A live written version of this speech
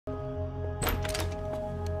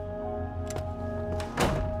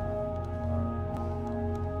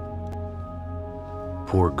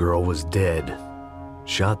Poor girl was dead,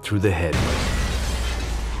 shot through the head.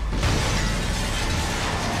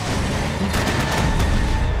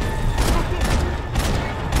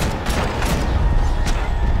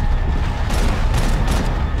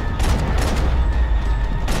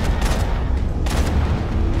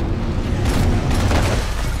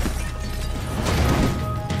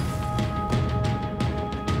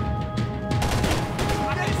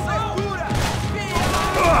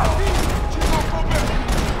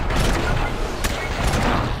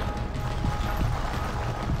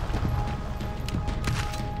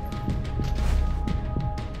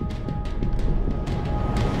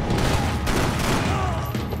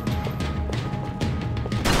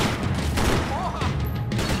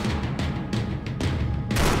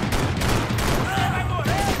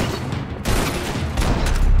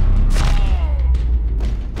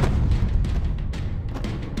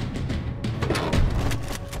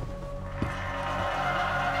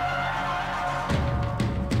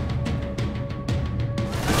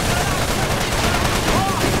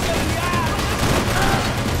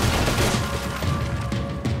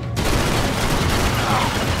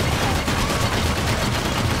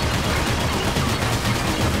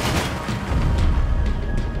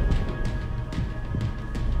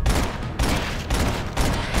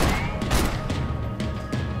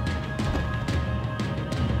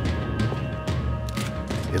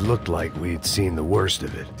 It looked like we'd seen the worst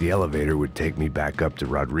of it. The elevator would take me back up to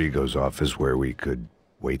Rodrigo's office where we could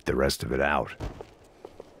wait the rest of it out.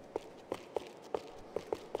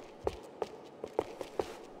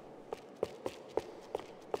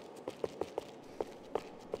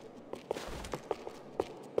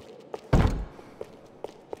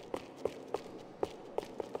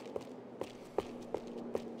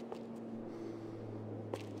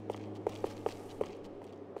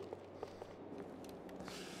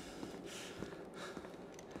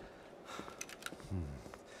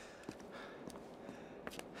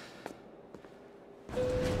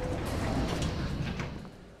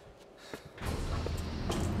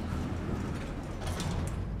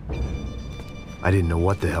 I didn't know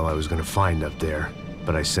what the hell I was gonna find up there,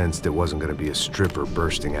 but I sensed it wasn't gonna be a stripper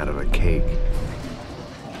bursting out of a cake.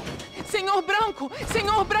 Senor Branco!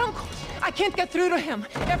 Senor Branco! I can't get through to him.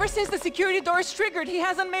 Ever since the security door is triggered, he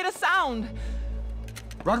hasn't made a sound.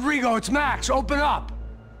 Rodrigo, it's Max. Open up.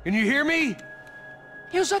 Can you hear me?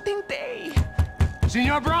 Eu já tentei.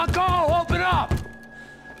 Senor Branco, open up!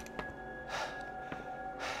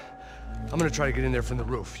 I'm gonna try to get in there from the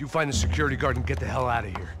roof. You find the security guard and get the hell out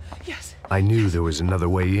of here. Yes. I knew there was another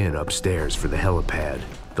way in upstairs for the helipad,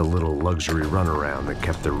 the little luxury runaround that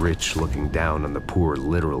kept the rich looking down on the poor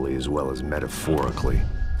literally as well as metaphorically.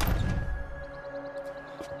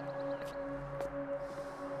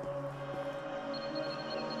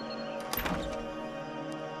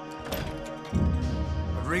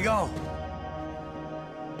 Rodrigo!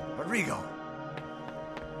 Rodrigo!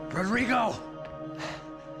 Rodrigo!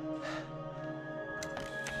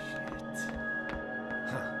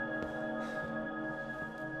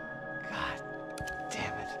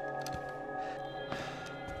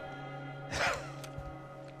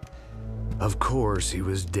 Of course, he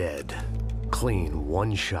was dead. Clean,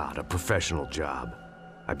 one shot, a professional job.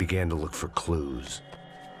 I began to look for clues.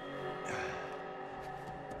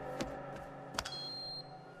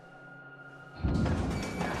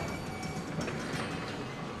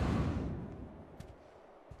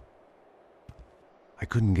 I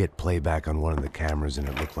couldn't get playback on one of the cameras and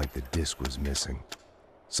it looked like the disc was missing.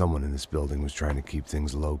 Someone in this building was trying to keep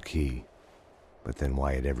things low-key. But then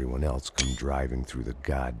why had everyone else come driving through the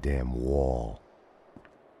goddamn wall?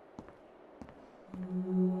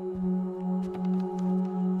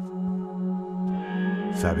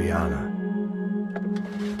 Fabiana.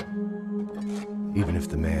 Even if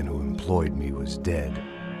the man who employed me was dead,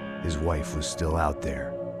 his wife was still out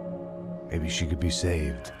there. Maybe she could be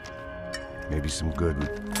saved. Maybe some good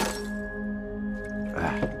would...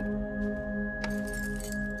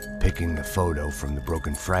 Picking the photo from the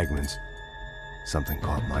broken fragments, something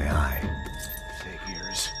caught my eye.